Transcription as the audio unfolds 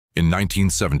In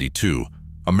 1972,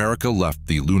 America left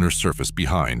the lunar surface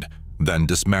behind, then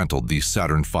dismantled the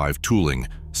Saturn V tooling,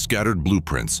 scattered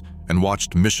blueprints, and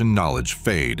watched mission knowledge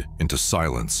fade into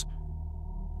silence.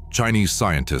 Chinese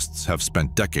scientists have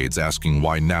spent decades asking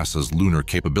why NASA's lunar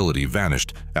capability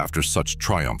vanished after such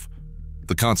triumph.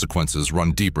 The consequences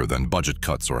run deeper than budget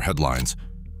cuts or headlines.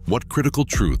 What critical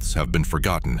truths have been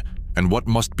forgotten, and what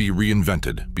must be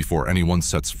reinvented before anyone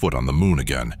sets foot on the moon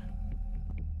again?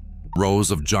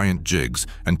 Rows of giant jigs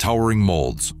and towering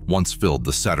molds once filled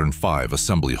the Saturn V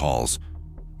assembly halls.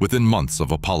 Within months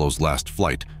of Apollo's last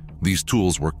flight, these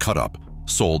tools were cut up,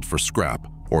 sold for scrap,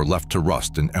 or left to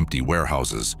rust in empty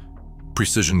warehouses.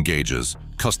 Precision gauges,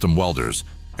 custom welders,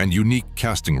 and unique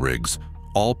casting rigs,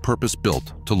 all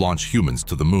purpose-built to launch humans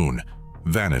to the moon,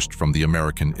 vanished from the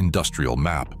American industrial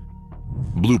map.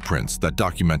 Blueprints that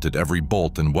documented every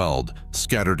bolt and weld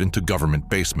scattered into government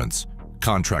basements,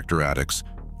 contractor attics,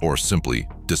 or simply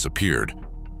disappeared.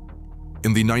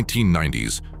 In the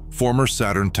 1990s, former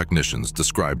Saturn technicians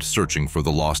described searching for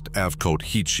the lost Avcoat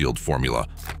heat shield formula,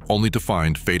 only to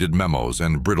find faded memos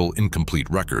and brittle, incomplete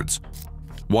records.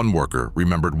 One worker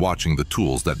remembered watching the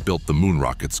tools that built the moon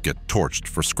rockets get torched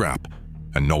for scrap,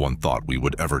 and no one thought we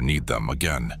would ever need them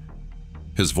again.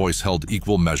 His voice held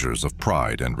equal measures of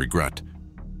pride and regret.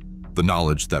 The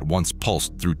knowledge that once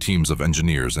pulsed through teams of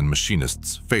engineers and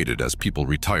machinists faded as people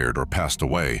retired or passed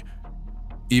away.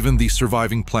 Even the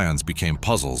surviving plans became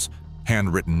puzzles,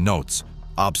 handwritten notes,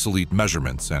 obsolete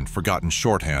measurements, and forgotten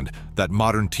shorthand that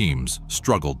modern teams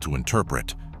struggled to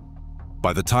interpret.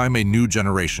 By the time a new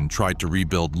generation tried to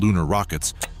rebuild lunar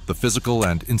rockets, the physical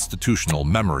and institutional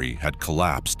memory had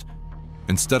collapsed.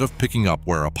 Instead of picking up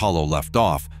where Apollo left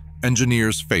off,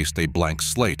 engineers faced a blank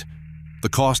slate. The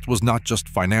cost was not just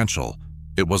financial,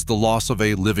 it was the loss of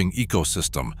a living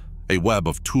ecosystem, a web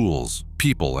of tools,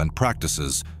 people, and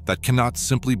practices that cannot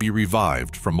simply be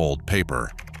revived from old paper.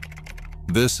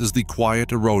 This is the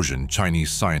quiet erosion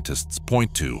Chinese scientists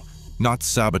point to, not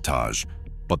sabotage,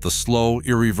 but the slow,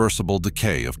 irreversible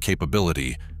decay of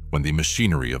capability when the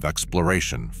machinery of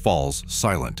exploration falls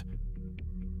silent.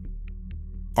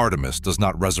 Artemis does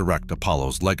not resurrect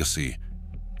Apollo's legacy.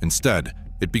 Instead,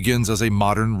 it begins as a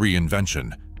modern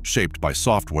reinvention, shaped by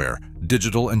software,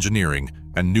 digital engineering,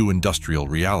 and new industrial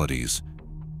realities.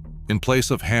 In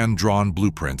place of hand-drawn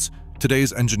blueprints,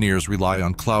 today's engineers rely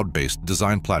on cloud-based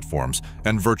design platforms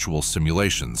and virtual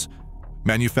simulations.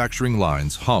 Manufacturing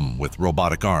lines hum with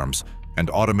robotic arms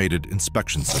and automated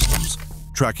inspection systems,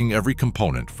 tracking every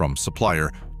component from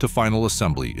supplier to final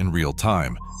assembly in real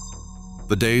time.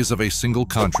 The days of a single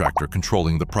contractor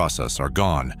controlling the process are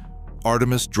gone.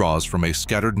 Artemis draws from a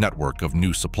scattered network of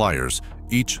new suppliers,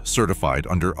 each certified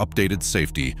under updated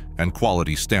safety and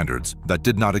quality standards that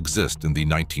did not exist in the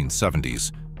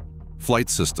 1970s. Flight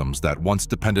systems that once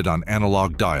depended on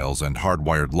analog dials and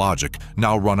hardwired logic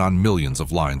now run on millions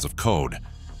of lines of code.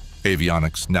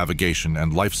 Avionics, navigation,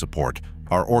 and life support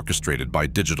are orchestrated by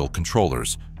digital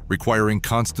controllers, requiring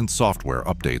constant software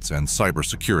updates and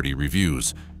cybersecurity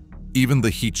reviews. Even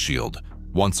the heat shield,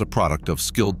 once a product of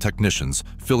skilled technicians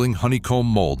filling honeycomb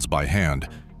molds by hand,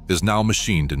 is now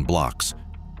machined in blocks,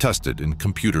 tested in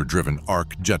computer-driven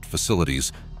arc jet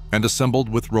facilities, and assembled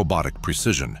with robotic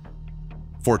precision.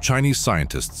 For Chinese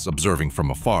scientists observing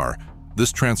from afar,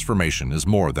 this transformation is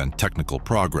more than technical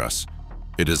progress.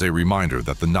 It is a reminder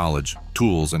that the knowledge,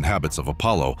 tools, and habits of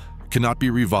Apollo cannot be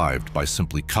revived by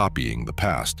simply copying the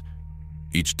past.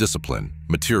 Each discipline,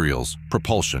 materials,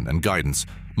 propulsion, and guidance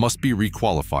must be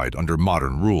requalified under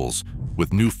modern rules,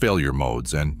 with new failure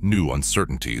modes and new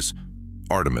uncertainties.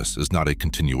 Artemis is not a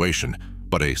continuation,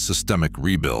 but a systemic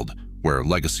rebuild, where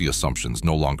legacy assumptions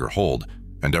no longer hold,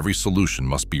 and every solution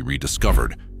must be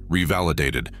rediscovered,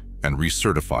 revalidated, and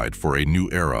recertified for a new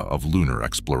era of lunar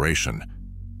exploration.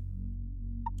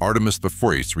 Artemis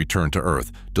I's return to Earth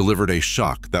delivered a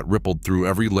shock that rippled through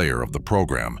every layer of the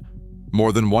program.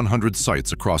 More than 100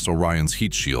 sites across Orion's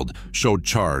heat shield showed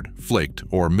charred, flaked,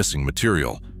 or missing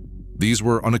material. These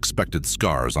were unexpected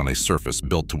scars on a surface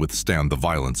built to withstand the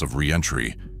violence of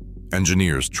re-entry.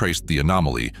 Engineers traced the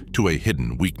anomaly to a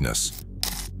hidden weakness.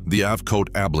 The Avcoat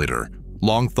ablator,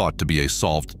 long thought to be a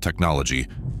solved technology,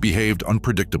 behaved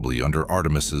unpredictably under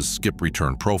Artemis's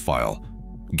skip-return profile.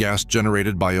 Gas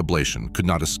generated by ablation could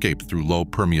not escape through low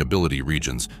permeability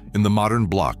regions in the modern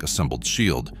block-assembled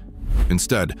shield.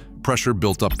 Instead, pressure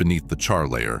built up beneath the char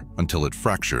layer until it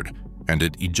fractured, and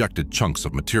it ejected chunks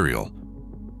of material.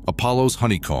 Apollo's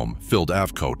honeycomb-filled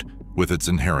Avcoat, with its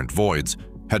inherent voids,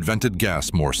 had vented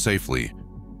gas more safely.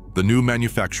 The new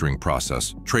manufacturing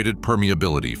process traded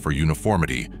permeability for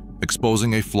uniformity,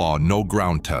 exposing a flaw no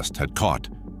ground test had caught.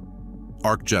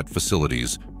 Arc jet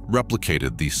facilities,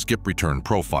 replicated the skip-return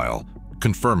profile,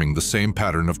 confirming the same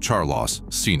pattern of char loss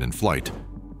seen in flight.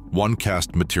 One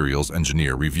cast materials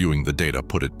engineer reviewing the data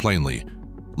put it plainly: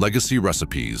 legacy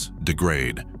recipes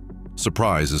degrade.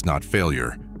 Surprise is not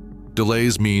failure.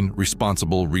 Delays mean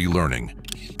responsible relearning.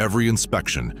 Every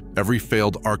inspection, every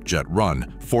failed ArcJet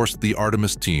run forced the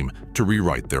Artemis team to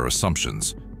rewrite their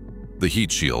assumptions. The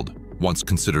heat shield, once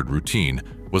considered routine,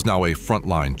 was now a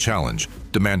frontline challenge,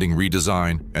 demanding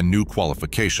redesign and new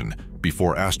qualification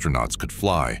before astronauts could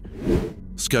fly.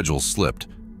 Schedules slipped,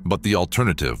 but the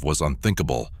alternative was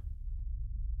unthinkable.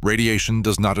 Radiation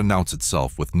does not announce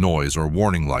itself with noise or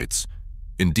warning lights.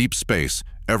 In deep space,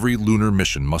 every lunar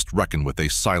mission must reckon with a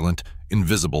silent,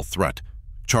 invisible threat: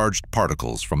 charged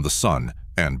particles from the sun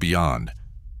and beyond.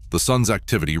 The sun's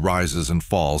activity rises and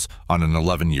falls on an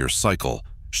 11-year cycle,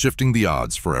 shifting the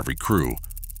odds for every crew.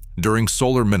 During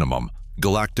solar minimum,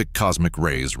 galactic cosmic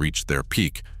rays reach their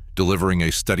peak, delivering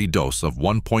a steady dose of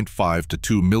 1.5 to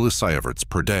 2 millisieverts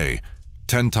per day,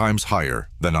 10 times higher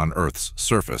than on Earth's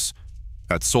surface.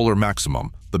 At solar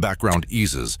maximum, the background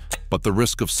eases, but the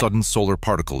risk of sudden solar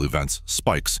particle events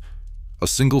spikes. A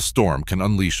single storm can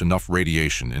unleash enough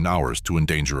radiation in hours to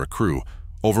endanger a crew,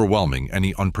 overwhelming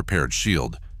any unprepared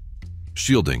shield.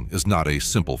 Shielding is not a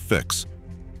simple fix.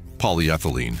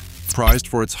 Polyethylene, prized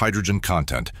for its hydrogen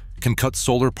content, can cut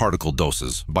solar particle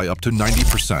doses by up to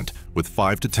 90% with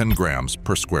 5 to 10 grams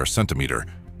per square centimeter,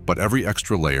 but every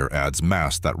extra layer adds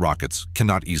mass that rockets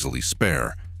cannot easily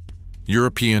spare.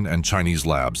 European and Chinese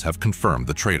labs have confirmed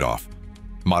the trade-off.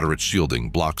 Moderate shielding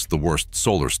blocks the worst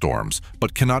solar storms,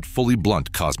 but cannot fully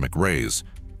blunt cosmic rays.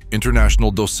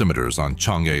 International dosimeters on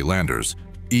Chang'e landers,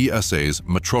 ESA's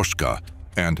Matryoshka,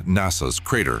 and NASA's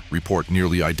Crater report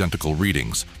nearly identical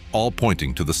readings, all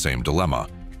pointing to the same dilemma.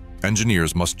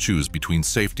 Engineers must choose between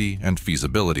safety and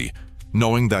feasibility,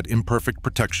 knowing that imperfect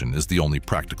protection is the only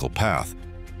practical path.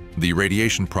 The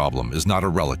radiation problem is not a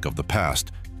relic of the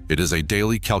past. It is a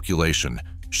daily calculation,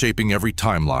 shaping every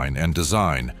timeline and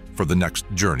design for the next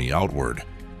journey outward.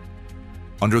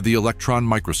 Under the electron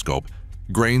microscope,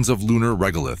 grains of lunar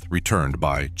regolith returned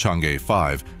by Chang'e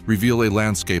V reveal a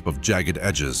landscape of jagged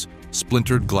edges,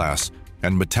 splintered glass,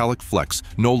 and metallic flecks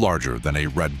no larger than a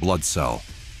red blood cell.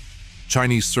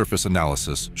 Chinese surface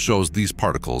analysis shows these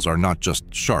particles are not just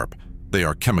sharp, they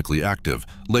are chemically active,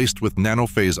 laced with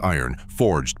nanophase iron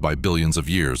forged by billions of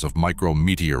years of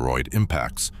micrometeoroid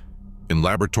impacts. In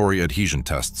laboratory adhesion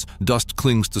tests, dust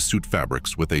clings to suit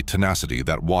fabrics with a tenacity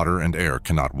that water and air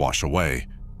cannot wash away.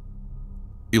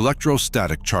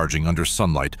 Electrostatic charging under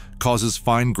sunlight causes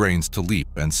fine grains to leap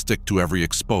and stick to every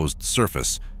exposed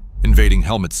surface, invading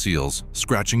helmet seals,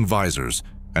 scratching visors,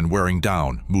 and wearing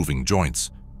down moving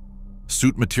joints.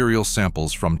 Suit material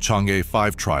samples from Chang'e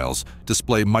V trials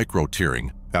display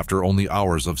micro-tearing after only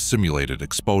hours of simulated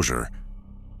exposure.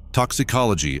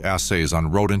 Toxicology assays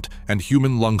on rodent and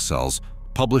human lung cells,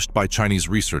 published by Chinese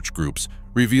research groups,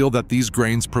 reveal that these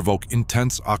grains provoke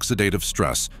intense oxidative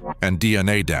stress and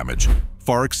DNA damage,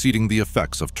 far exceeding the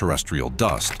effects of terrestrial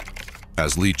dust.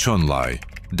 As Li Chunlai,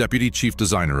 deputy chief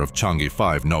designer of Chang'e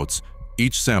V, notes,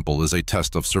 each sample is a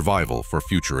test of survival for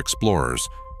future explorers.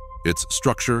 Its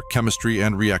structure, chemistry,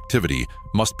 and reactivity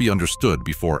must be understood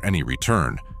before any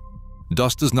return.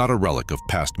 Dust is not a relic of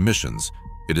past missions.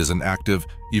 It is an active,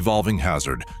 evolving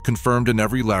hazard, confirmed in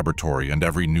every laboratory and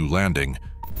every new landing.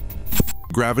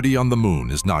 Gravity on the moon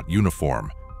is not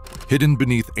uniform. Hidden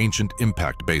beneath ancient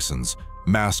impact basins,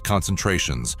 mass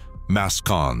concentrations,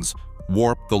 mascons,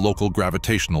 warp the local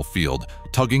gravitational field,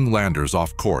 tugging landers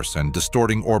off course and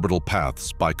distorting orbital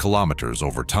paths by kilometers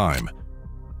over time.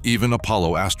 Even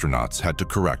Apollo astronauts had to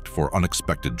correct for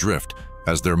unexpected drift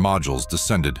as their modules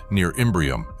descended near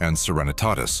Imbrium and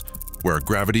Serenitatis, where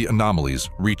gravity anomalies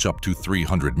reach up to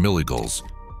 300 milligaules.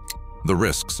 The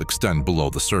risks extend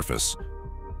below the surface.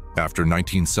 After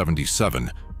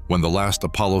 1977, when the last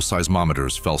Apollo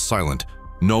seismometers fell silent,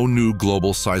 no new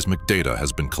global seismic data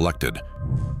has been collected.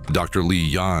 Dr. Li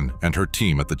Yan and her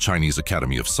team at the Chinese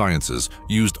Academy of Sciences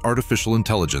used artificial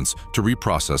intelligence to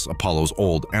reprocess Apollo's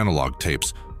old analog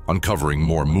tapes, uncovering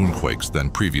more moonquakes than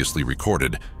previously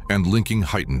recorded and linking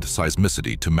heightened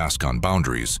seismicity to mascon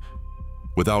boundaries.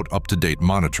 Without up-to-date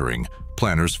monitoring,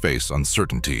 planners face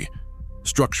uncertainty.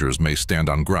 Structures may stand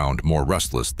on ground more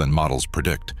restless than models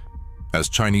predict. As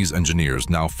Chinese engineers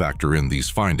now factor in these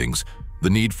findings, the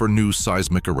need for new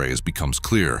seismic arrays becomes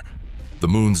clear. The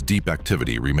moon's deep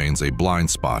activity remains a blind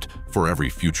spot for every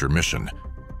future mission.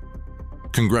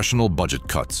 Congressional budget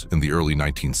cuts in the early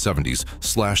 1970s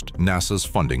slashed NASA's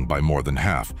funding by more than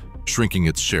half, shrinking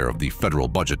its share of the federal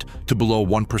budget to below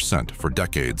 1% for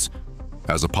decades.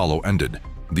 As Apollo ended,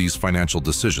 These financial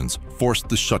decisions forced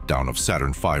the shutdown of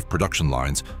Saturn V production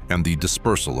lines and the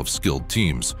dispersal of skilled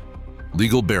teams.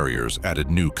 Legal barriers added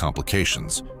new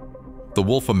complications. The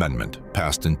Wolf Amendment,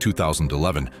 passed in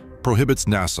 2011, prohibits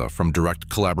NASA from direct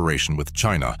collaboration with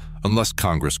China unless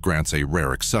Congress grants a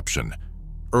rare exception.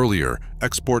 Earlier,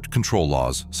 export control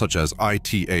laws such as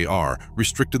ITAR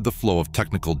restricted the flow of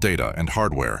technical data and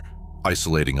hardware,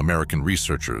 isolating American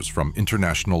researchers from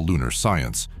international lunar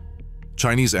science.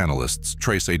 Chinese analysts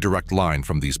trace a direct line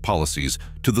from these policies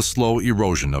to the slow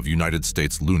erosion of United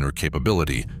States lunar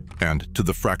capability and to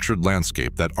the fractured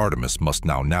landscape that Artemis must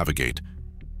now navigate.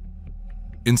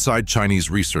 Inside Chinese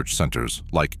research centers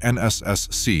like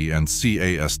NSSC and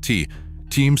CAST,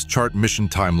 teams chart mission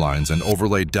timelines and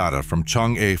overlay data from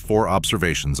Chang'e 4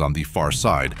 observations on the far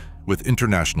side with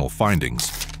international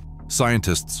findings.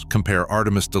 Scientists compare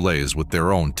Artemis delays with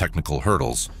their own technical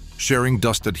hurdles, sharing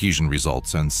dust adhesion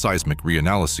results and seismic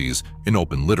reanalyses in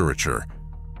open literature.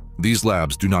 These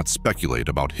labs do not speculate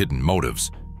about hidden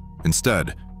motives.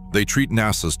 Instead, they treat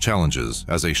NASA's challenges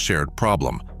as a shared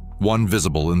problem, one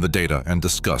visible in the data and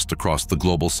discussed across the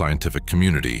global scientific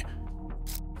community.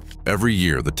 Every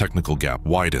year, the technical gap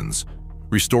widens.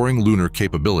 Restoring lunar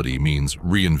capability means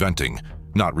reinventing,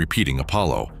 not repeating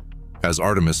Apollo. As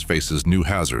Artemis faces new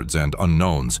hazards and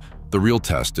unknowns, the real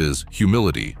test is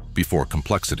humility before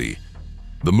complexity.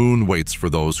 The moon waits for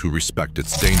those who respect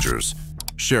its dangers.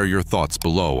 Share your thoughts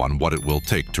below on what it will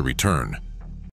take to return.